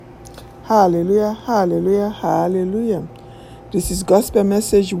Hallelujah, hallelujah, hallelujah. This is Gospel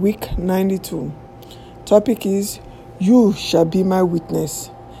Message Week 92. Topic is, You Shall Be My Witness.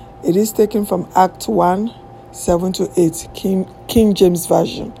 It is taken from Acts 1, 7-8, King James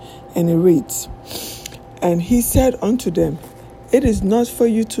Version, and it reads, And he said unto them, It is not for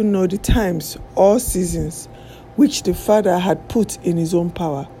you to know the times or seasons which the Father had put in his own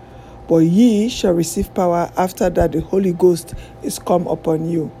power, but ye shall receive power after that the Holy Ghost is come upon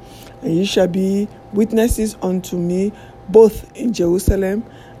you. And ye shall be witnesses unto me both in Jerusalem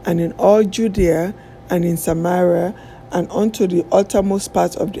and in all Judea and in Samaria and unto the uttermost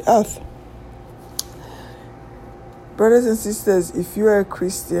part of the earth. Brothers and sisters, if you are a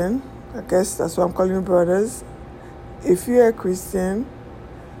Christian, I guess that's why I'm calling you brothers. If you are a Christian,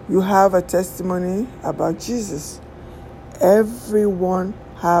 you have a testimony about Jesus. Everyone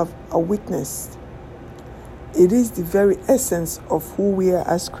have a witness. It is the very essence of who we are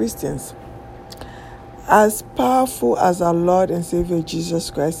as Christians. As powerful as our Lord and Savior Jesus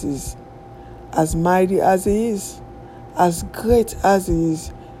Christ is, as mighty as he is, as great as he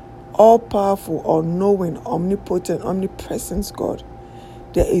is, all-powerful, all-knowing, omnipotent, omnipresent God,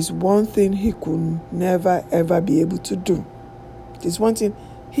 there is one thing he could never ever be able to do. There's one thing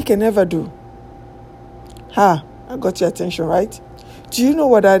he can never do. I got your attention, right? Do you know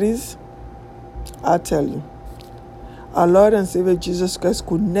what that is? I'll tell you. Our Lord and Savior Jesus Christ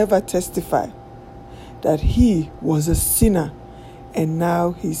could never testify that he was a sinner and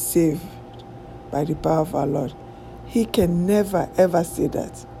now he's saved by the power of our Lord. He can never ever say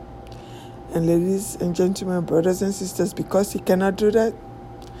that. And ladies and gentlemen, brothers and sisters, because he cannot do that,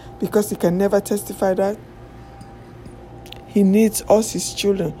 because he can never testify that, he needs us, his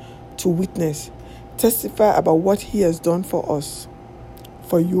children, to witness, testify about what he has done for us,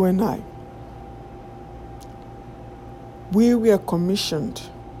 for you and I. We were commissioned.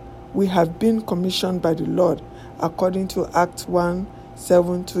 We have been commissioned by the Lord according to Acts 1,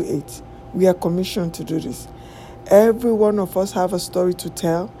 7-8. We are commissioned to do this. Every one of us have a story to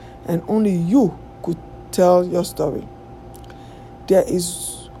tell, and only you could tell your story. There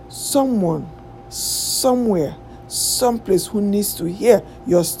is someone, somewhere, someplace who needs to hear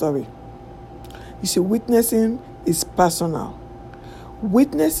your story. You see, witnessing is personal.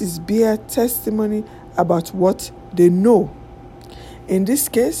 Witnesses bear testimony about what they know. In this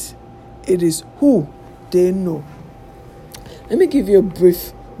case, it is who they know. Let me give you a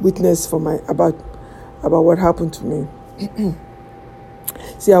brief witness about what happened to me.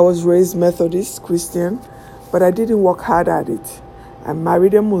 See, I was raised Methodist Christian, but I didn't work hard at it. I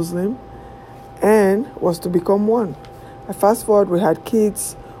married a Muslim and was to become one. I fast forward, we had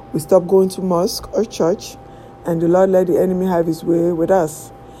kids, we stopped going to mosque or church, and the Lord let the enemy have his way with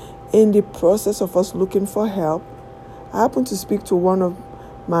us. In the process of us looking for help, I happened to speak to one of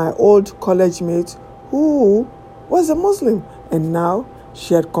my old college mates who was a Muslim, and now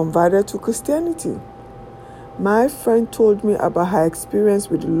she had converted to Christianity. My friend told me about her experience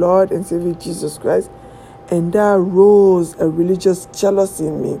with the Lord and Savior Jesus Christ, and that rose a religious jealousy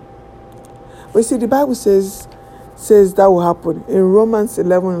in me. But you see, the Bible says that will happen. In Romans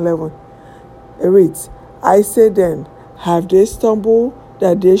 11:11, it reads, I say then, have they stumbled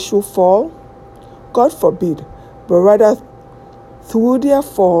that they should fall? God forbid, but rather through their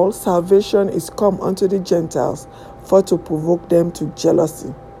fall, salvation is come unto the Gentiles, for to provoke them to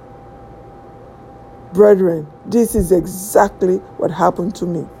jealousy. Brethren, this is exactly what happened to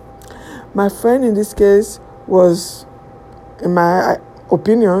me. My friend in this case was, in my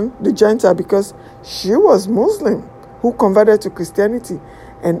opinion, the Gentile, because she was Muslim who converted to Christianity,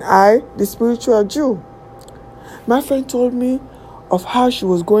 and I, the spiritual Jew. My friend told me of how she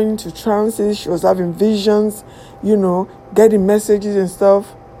was going into trances, she was having visions, getting messages and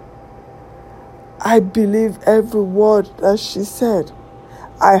stuff. I believe every word that she said.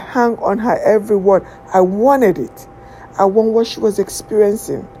 I hung on her every word. I wanted it. I want what she was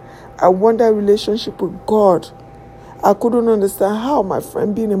experiencing. I want that relationship with God. I couldn't understand how my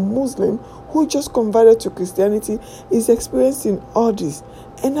friend, being a Muslim who just converted to Christianity, is experiencing all this.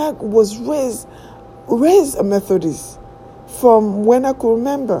 And I was raised a Methodist from when I could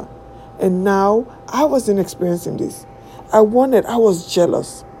remember. And now I wasn't experiencing this. I was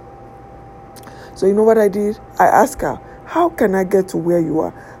jealous. So you know what I did? I asked her, how can I get to where you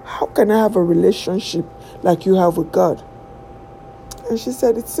are? How can I have a relationship like you have with God? And she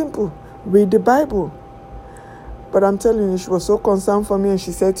said, it's simple. Read the Bible. But I'm telling you, she was so concerned for me, and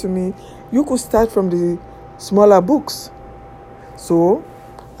she said to me, you could start from the smaller books. So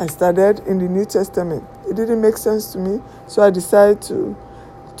I started in the New Testament. It didn't make sense to me, so I decided to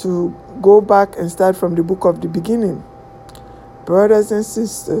go back and start from the book of the beginning. Brothers and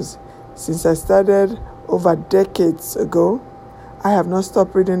sisters, Since I started over decades ago, I have not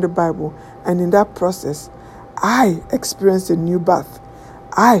stopped reading the Bible, and in that process, I experienced a new birth.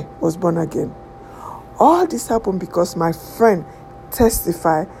 I was born again. All this happened because my friend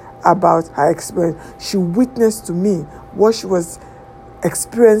testified about her experience. She witnessed to me what she was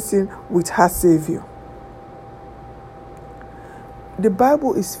experiencing with her Savior. The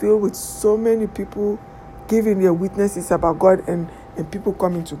Bible is filled with so many people giving their witnesses about God and people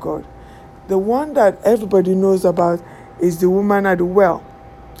coming to God. The one that everybody knows about is the woman at the well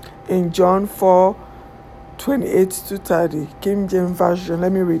in John 4:28-30, King James Version.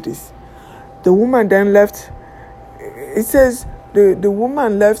 Let me read this. The woman then left. It says the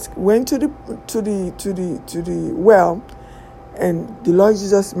woman left, went to the well, and the Lord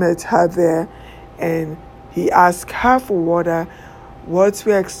Jesus met her there, and he asked her for water. Words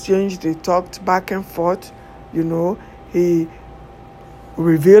were exchanged. They talked back and forth. He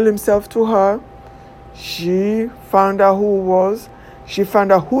revealed himself to her. She found out who he was. She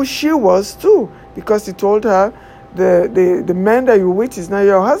found out who she was too, because he told her, the man that you're with is not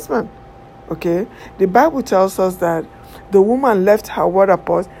your husband. Okay? The Bible tells us that the woman left her water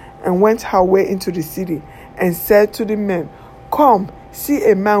pot and went her way into the city and said to the men, "Come,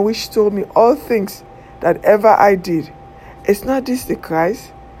 see a man which told me all things that ever I did. Is not this the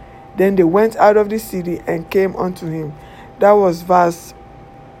Christ?" Then they went out of the city and came unto him. That was verse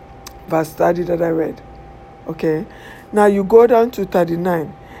 30 that I read. Okay. Now you go down to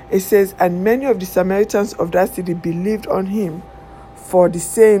 39. It says, "And many of the Samaritans of that city believed on him for the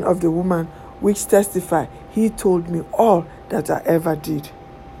saying of the woman, which testified, he told me all that I ever did."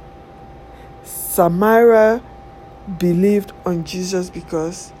 Samaria believed on Jesus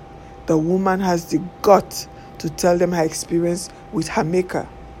because the woman has the gut to tell them her experience with her Maker.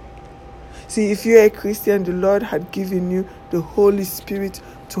 See, if you're a Christian, the Lord had given you the Holy Spirit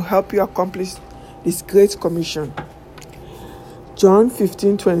to help you accomplish this great commission. John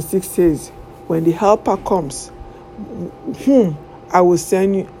 15:26 says, "When the Helper comes, who I will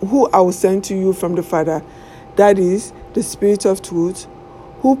send to you from the Father, that is the Spirit of truth,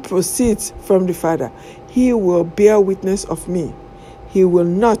 who proceeds from the Father, he will bear witness of me. He will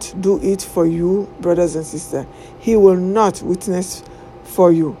not do it for you, brothers and sisters. He will not witness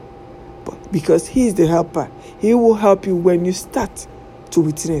for you, because he is the helper. He will help you when you start to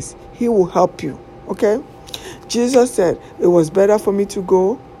witness. He will help you." Okay? Jesus said it was better for me to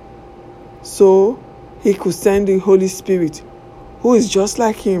go so he could send the Holy Spirit, who is just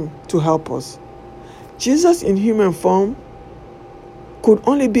like him, to help us. Jesus in human form could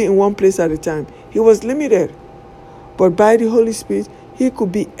only be in one place at a time. He was limited. But by the Holy Spirit, he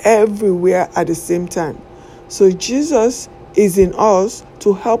could be everywhere at the same time. So Jesus is in us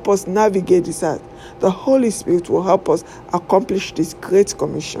to help us navigate this earth. The Holy Spirit will help us accomplish this great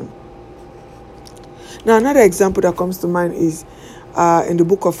commission. Now, another example that comes to mind is in the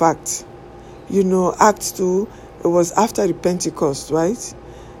book of Acts. Acts 2, it was after the Pentecost, right?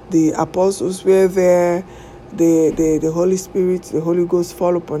 The apostles were there, the Holy Spirit, the Holy Ghost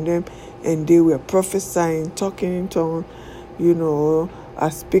fall upon them, and they were prophesying, talking in tongues,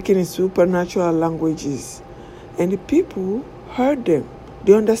 speaking in supernatural languages. And the people heard them,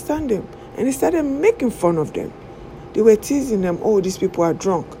 they understand them, and they started making fun of them. They were teasing them, "Oh, these people are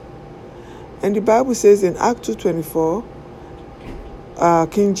drunk." And the Bible says in Acts 2:24,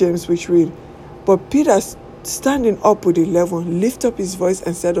 King James, which read, "But Peter, standing up with the 11, lifted up his voice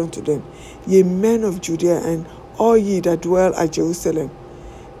and said unto them, Ye men of Judea, and all ye that dwell at Jerusalem,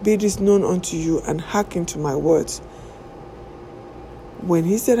 be this known unto you, and hearken to my words." When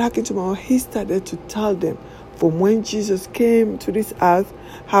he said hearken to my words, he started to tell them from when Jesus came to this earth,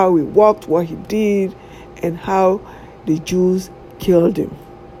 how he walked, what he did, and how the Jews killed him.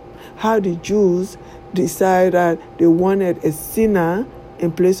 How the Jews decided that they wanted a sinner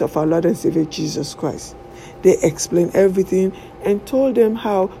in place of our Lord and Savior Jesus Christ. They explained everything and told them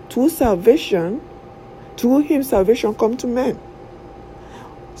how through him salvation come to men.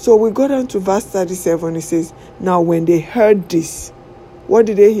 So we go down to verse 37. It says, "Now when they heard this," what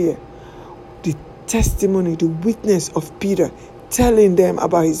did they hear? The testimony, the witness of Peter, telling them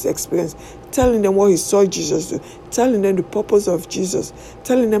about his experience, telling them what he saw Jesus do, telling them the purpose of Jesus,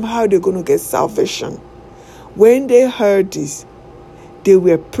 telling them how they're going to get salvation. When they heard this, they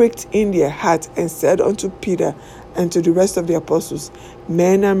were pricked in their heart and said unto Peter and to the rest of the apostles,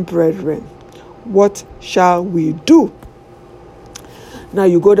 "Men and brethren, what shall we do?" Now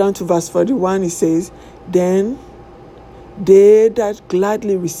you go down to verse 41, it says, "Then they that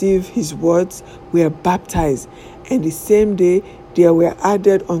gladly received his words were baptized, and the same day there were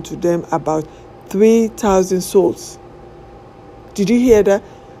added unto them about 3,000 souls." Did you hear that?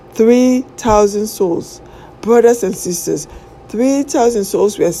 3,000 souls. Brothers and sisters, 3,000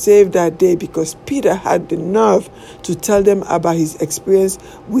 souls were saved that day because Peter had the nerve to tell them about his experience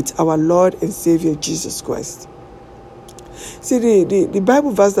with our Lord and Savior Jesus Christ. See, the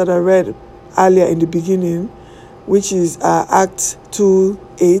Bible verse that I read earlier in the beginning, which is Acts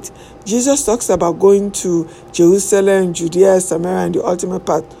 2:8, Jesus talks about going to Jerusalem, Judea, Samaria, and the ultimate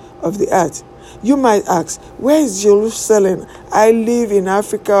part of the earth. You might ask, where is Jerusalem? I live in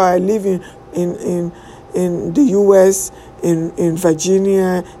Africa, or I live in the US, in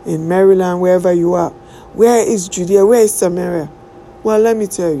Virginia, in Maryland, wherever you are. Where is Judea? Where is Samaria? Well, let me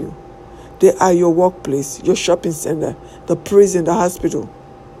tell you, they are your workplace, your shopping center, the prison, the hospital.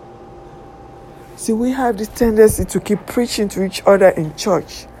 See, we have this tendency to keep preaching to each other in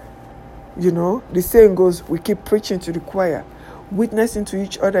church. You know, the saying goes, we keep preaching to the choir, witnessing to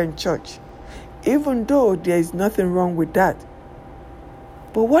each other in church, even though there is nothing wrong with that.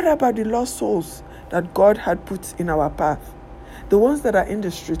 But what about the lost souls that God had put in our path? The ones that are in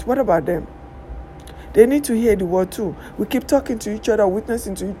the street, what about them? They need to hear the word too. We keep talking to each other,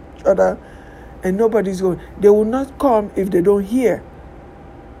 witnessing to each other, and nobody's going. They will not come if they don't hear.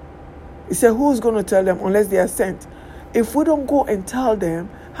 He said, who's going to tell them unless they are sent? If we don't go and tell them,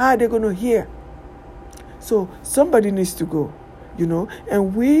 how are they going to hear? So somebody needs to go, you know.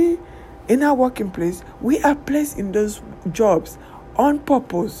 And we, in our working place, we are placed in those jobs on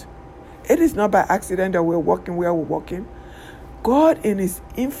purpose. It is not by accident that we're working where we're working. God, in His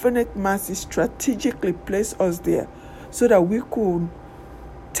infinite mercy, strategically placed us there so that we could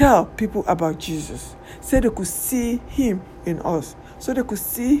tell people about Jesus, so they could see Him in us, so they could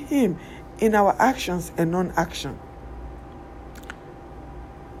see Him in our actions and non-action.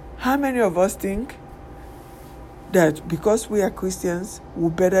 How many of us think that because we are Christians, we're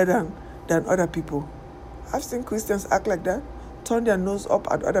better than other people? I've seen Christians act like that, turn their nose up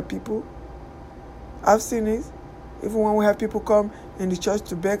at other people. I've seen it. Even when we have people come in the church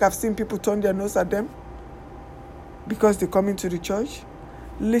to beg, I've seen people turn their nose at them because they come into the church.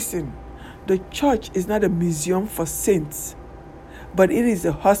 Listen, the church is not a museum for saints, but it is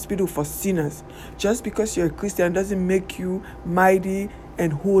a hospital for sinners. Just because you're a Christian doesn't make you mighty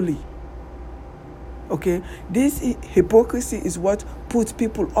and holy. Okay? This hypocrisy is what puts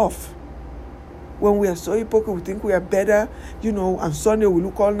people off. When we are so hypocrite, we think we are better, you know, on Sunday we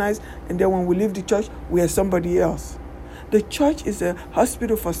look all nice, and then when we leave the church, we are somebody else. The church is a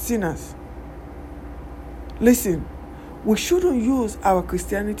hospital for sinners. Listen, we shouldn't use our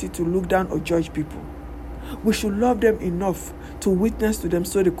Christianity to look down or judge people. We should love them enough to witness to them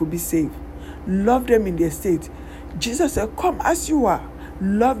so they could be saved. Love them in their state. Jesus said, come as you are.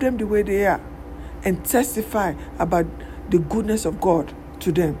 Love them the way they are. And testify about the goodness of God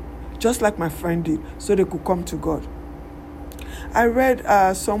to them, just like my friend did, so they could come to God. I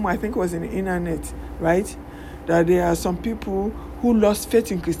read somewhere, I think it was in the internet, right, that there are some people who lost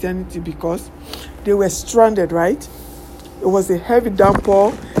faith in Christianity because they were stranded, right? It was a heavy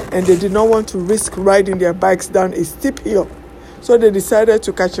downpour, and they did not want to risk riding their bikes down a steep hill. So they decided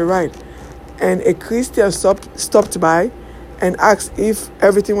to catch a ride. And a Christian stopped by and asked if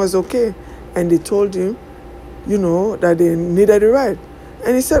everything was okay. And they told him, you know, that they needed a ride.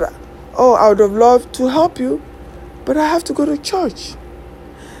 And he said, oh, I would have loved to help you, but I have to go to church.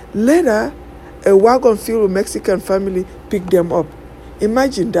 Later, a wagon filled with Mexican family picked them up.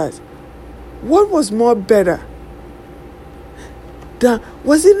 Imagine that. What was more better?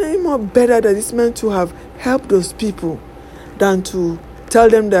 Was it any more better that this man to have helped those people than to tell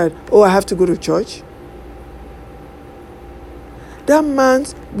them that, oh, I have to go to church? That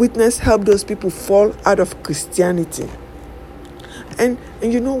man's witness helped those people fall out of Christianity. And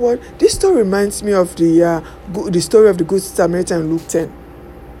you know what? This story reminds me of the story of the Good Samaritan in Luke 10.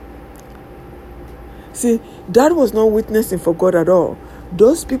 See, that was not witnessing for God at all.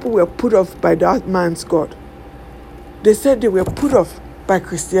 Those people were put off by that man's God. They said they were put off by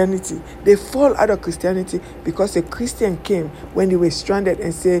Christianity. They fall out of Christianity because a Christian came when they were stranded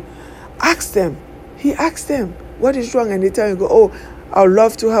and said, ask them. He asked them, what is wrong? And they tell him, oh, I would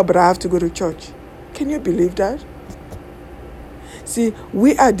love to help, but I have to go to church. Can you believe that? See,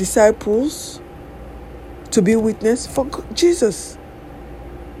 we are disciples to be witness for Jesus.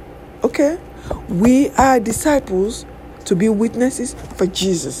 Okay? We are disciples to be witnesses for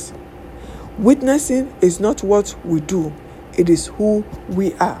Jesus. Witnessing is not what we do. It is who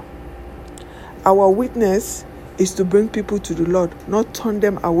we are. Our witness is to bring people to the Lord, not turn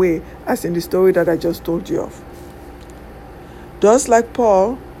them away, as in the story that I just told you of. Just like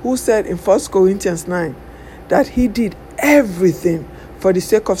Paul, who said in 1 Corinthians 9 that he did everything for the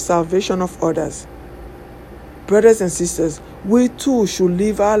sake of salvation of others. Brothers and sisters, we too should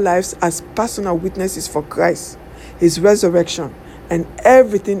live our lives as personal witnesses for Christ, his resurrection, and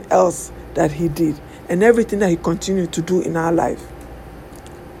everything else that he did, and everything that he continued to do in our life.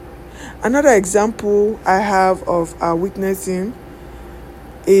 Another example I have of our witnessing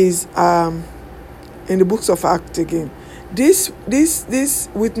is in the books of Acts again. This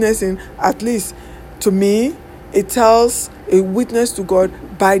witnessing, at least to me, it tells a witness to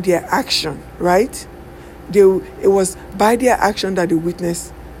God by their action, right? It was by their action that they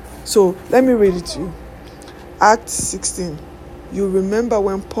witnessed. So let me read it to you. Acts 16. You remember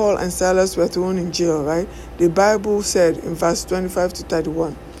when Paul and Silas were thrown in jail, right? The Bible said in verse 25 to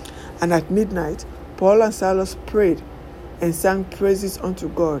 31, and at midnight, Paul and Silas prayed and sang praises unto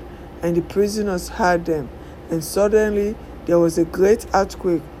God, and the prisoners heard them. And suddenly there was a great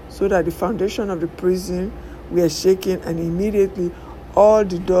earthquake, so that the foundation of the prison were shaken, and immediately all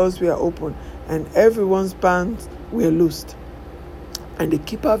the doors were opened, and everyone's bands were loosed. And the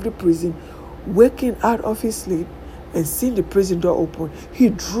keeper of the prison, waking out of his sleep and seeing the prison door open, he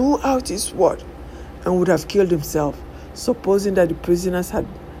drew out his sword and would have killed himself, supposing that the prisoners had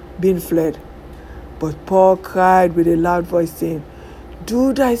been fled. But Paul cried with a loud voice, saying,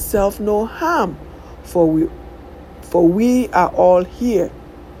 Do thyself no harm, for we are all here.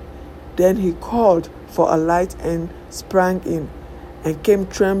 Then he called for a light and sprang in, and came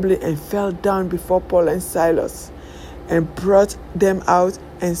trembling and fell down before Paul and Silas, and brought them out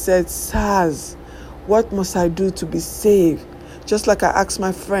and said, Sirs, what must I do to be saved? Just like I asked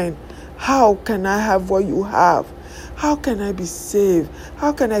my friend, how can I have what you have? How can I be saved?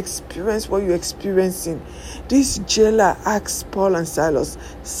 How can I experience what you're experiencing? This jailer asked Paul and Silas,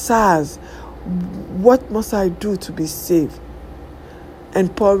 Sirs, what must I do to be saved?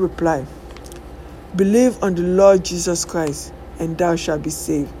 And Paul replied, Believe on the Lord Jesus Christ, and thou shalt be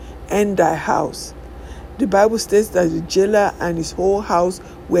saved, and thy house. The Bible states that the jailer and his whole house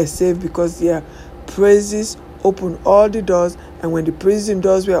were saved because their praises opened all the doors, and when the prison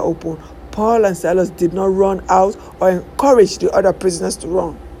doors were opened, Paul and Silas did not run out or encourage the other prisoners to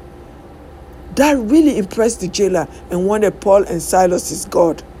run. That really impressed the jailer and wanted Paul and Silas'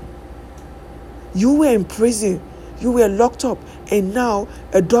 God. You were in prison, you were locked up, and now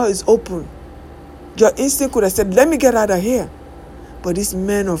a door is open. Your instinct could have said, let me get out of here. But these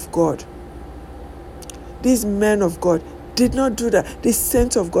men of God did not do that. The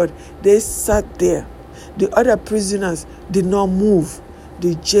saints of God, they sat there. The other prisoners did not move.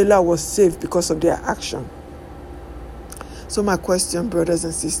 The jailer was saved because of their action. So my question, brothers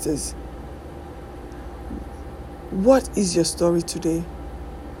and sisters, what is your story today?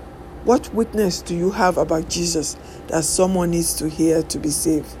 What witness do you have about Jesus that someone needs to hear to be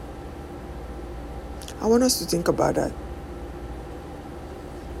saved? I want us to think about that.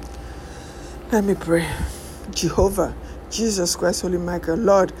 Let me pray. Jehovah, Jesus Christ, Holy Michael,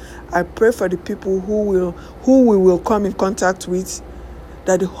 Lord, I pray for the people who we will come in contact with,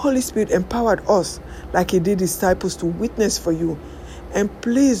 that the Holy Spirit empowered us like he did his disciples to witness for you. And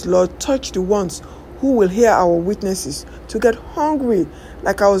please, Lord, touch the ones who will hear our witnesses to get hungry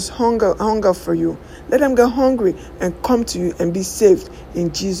like I was hunger for you. Let them get hungry and come to you and be saved.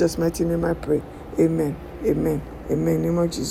 In Jesus' mighty name I pray. Amen. Amen. Amen. In the name of Jesus.